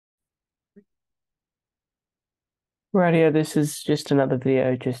Rightio, this is just another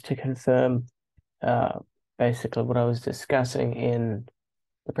video just to confirm uh, basically what I was discussing in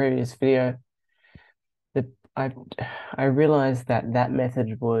the previous video. The, I, I realized that that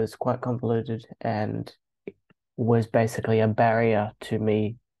method was quite convoluted and was basically a barrier to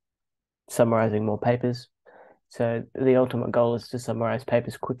me summarizing more papers. So the ultimate goal is to summarize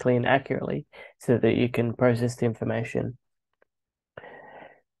papers quickly and accurately so that you can process the information.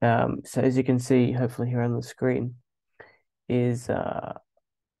 So as you can see, hopefully here on the screen, is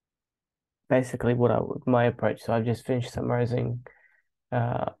basically my approach. So I've just finished summarizing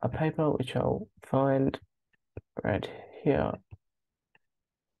a paper which I'll find right here.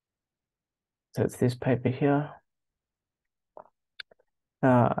 So it's this paper here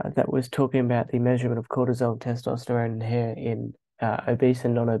that was talking about the measurement of cortisol, testosterone, and hair in obese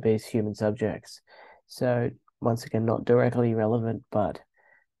and non-obese human subjects. So once again, not directly relevant, but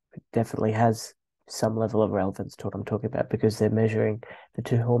it definitely has some level of relevance to what I'm talking about because they're measuring the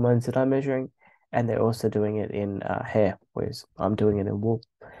two hormones that I'm measuring, and they're also doing it in hair, whereas I'm doing it in wool.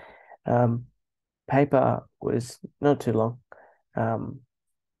 Um, Paper was not too long. Um,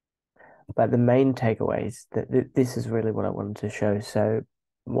 but the main takeaways that this is really what I wanted to show. So,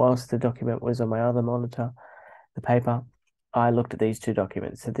 whilst the document was on my other monitor, the paper, I looked at these two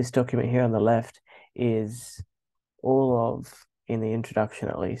documents. So, this document here on the left is all of, in the introduction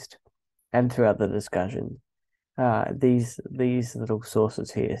at least, and throughout the discussion, these little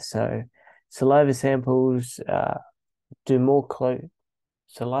sources here. So, saliva samples do more close.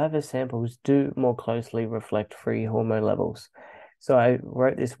 Saliva samples do more closely reflect free hormone levels. So I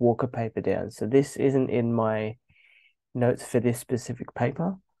wrote this Walker paper down. So this isn't in my notes for this specific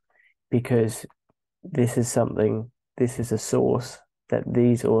paper because this is a source that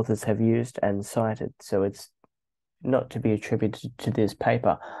these authors have used and cited. So it's not to be attributed to this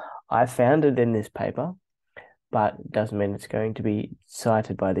paper. I found it in this paper, but it doesn't mean it's going to be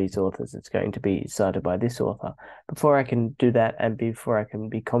cited by these authors. It's going to be cited by this author. Before I can do that and before I can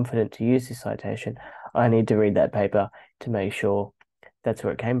be confident to use this citation, I need to read that paper to make sure that's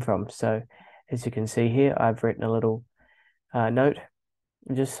where it came from. So, as you can see here, I've written a little note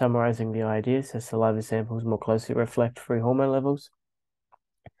just summarizing the ideas. So, saliva samples more closely reflect free hormone levels.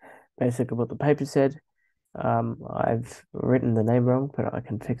 Basically, what the paper said. I've written the name wrong, but I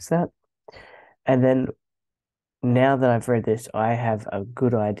can fix that. And then now that I've read this, I have a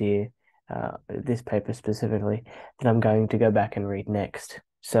good idea, this paper specifically, that I'm going to go back and read next.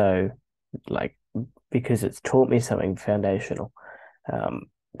 So, like, because it's taught me something foundational. Um,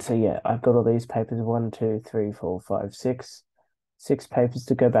 so yeah, I've got all these papers, one, two, three, four, five, six papers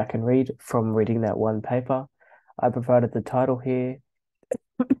to go back and read from reading that one paper. I provided the title here,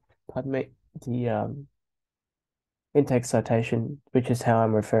 pardon me, the intake citation, which is how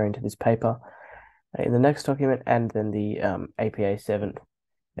I'm referring to this paper in the next document, and then the APA 7th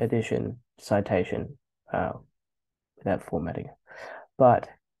edition citation uh, without formatting. But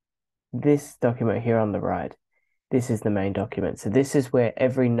this document here on the right, this is the main document. So this is where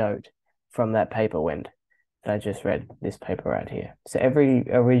every note from that paper went that I just read, this paper right here. So every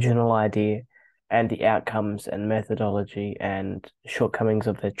original idea and the outcomes and methodology and shortcomings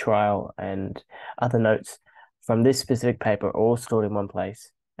of the trial and other notes from this specific paper are all stored in one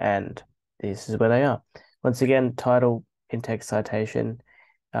place. And this is where they are. Once again, title, in-text citation,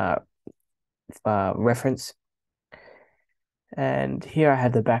 uh, reference. And here I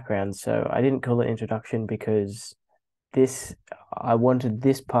had the background. So I didn't call it introduction because this, I wanted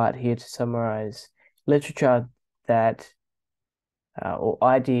this part here to summarize literature that,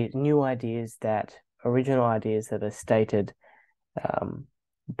 new ideas original ideas that are stated um,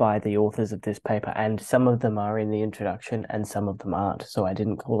 by the authors of this paper. And some of them are in the introduction and some of them aren't. So I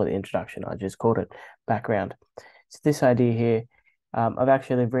didn't call it the introduction. I just called it background. So this idea here, I've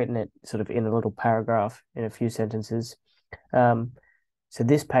actually written it sort of in a little paragraph in a few sentences. Um, so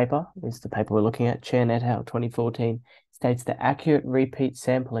this paper is the paper we're looking at, Chen et al. 2014, states that accurate repeat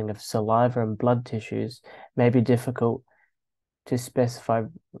sampling of saliva and blood tissues may be difficult to specify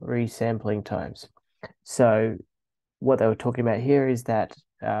resampling times. So what they were talking about here is that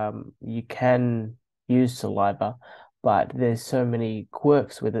you can use saliva, but there's so many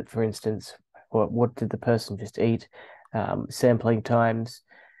quirks with it. For instance, what did the person just eat? Sampling times.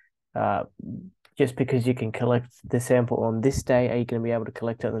 Uh, just because you can collect the sample on this day, are you going to be able to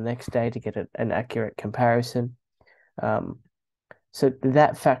collect it the next day to get an accurate comparison? Um, so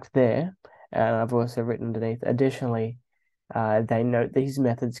that fact there, and I've also written underneath, additionally, they note these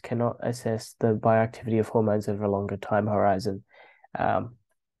methods cannot assess the bioactivity of hormones over a longer time horizon. Um,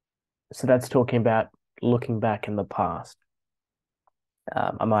 so that's talking about looking back in the past.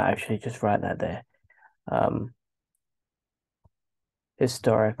 I might actually just write that there. Um,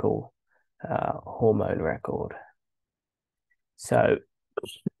 historical hormone record. So,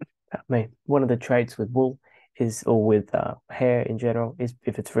 one of the traits with wool is, or with hair in general, is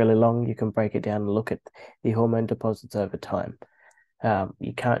if it's really long, you can break it down and look at the hormone deposits over time.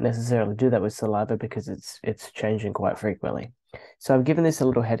 You can't necessarily do that with saliva because it's changing quite frequently. So I've given this a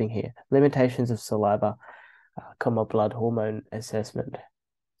little heading here: limitations of saliva, blood hormone assessment.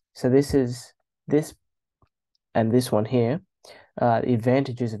 So this and this one here, the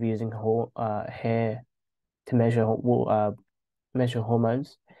advantages of using hair to measure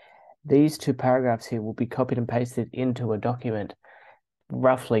hormones. These two paragraphs here will be copied and pasted into a document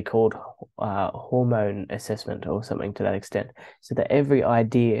roughly called hormone assessment or something to that extent, so that every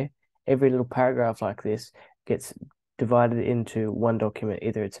little paragraph like this gets divided into one document.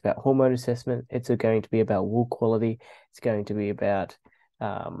 Either it's about hormone assessment, it's going to be about wool quality, it's going to be about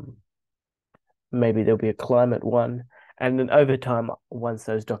maybe there'll be a climate one, and then over time, once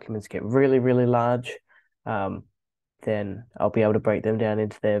those documents get really, really large, then I'll be able to break them down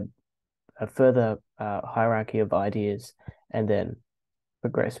into a further hierarchy of ideas, and then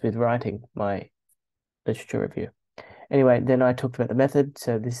progress with writing my literature review. Anyway, then I talked about the method.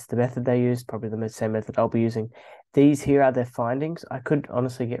 So this is the method they used, probably the same method I'll be using. These here are their findings. I could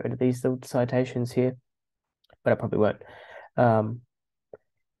honestly get rid of these little citations here, but I probably won't.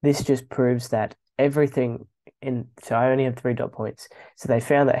 This just proves that everything so I only have 3 dot points. So they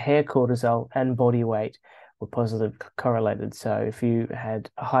found that hair cortisol and body weight were positively correlated. So if you had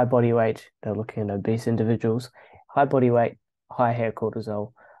a high body weight, they're looking at obese individuals, high body weight, high hair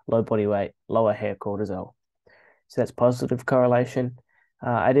cortisol, low body weight, lower hair cortisol. So that's positive correlation.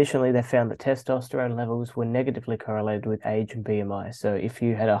 Additionally, they found that testosterone levels were negatively correlated with age and BMI. So if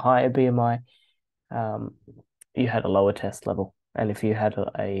you had a higher BMI, you had a lower test level. And if you had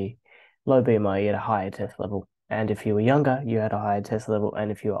a low BMI, you had a higher test level. And if you were younger, you had a higher test level. And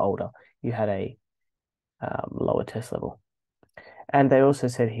if you were older, you had a lower test level. And they also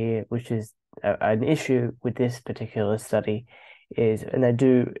said here, which is an issue with this particular study, is, and they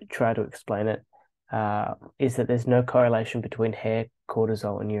do try to explain it, is that there's no correlation between hair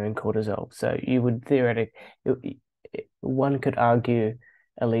cortisol and urine cortisol. So you would theoretically, one could argue,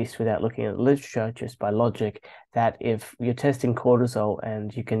 at least without looking at the literature, just by logic, that if you're testing cortisol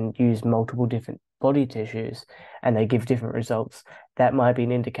and you can use multiple different body tissues and they give different results, that might be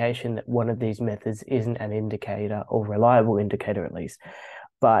an indication that one of these methods isn't an indicator, or reliable indicator at least.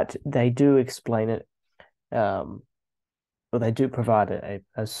 But they do explain it, or they do provide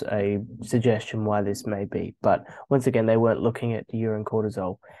a suggestion why this may be. But once again, they weren't looking at urine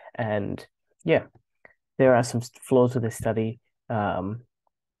cortisol. And yeah, there are some flaws with this study,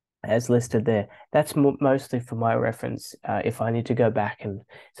 as listed there. That's mostly for my reference. If I need to go back and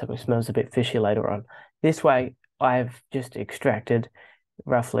something smells a bit fishy later on. This way, I've just extracted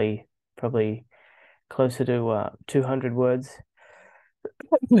roughly, probably closer to 200 words,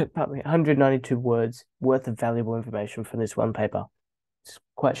 pardon me, 192 words worth of valuable information from this one paper. It's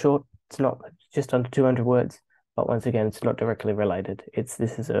quite short. It's not just under 200 words, but once again, it's not directly related. This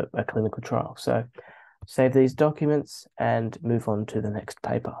is a clinical trial. So save these documents and move on to the next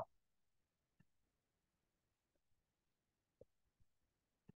paper.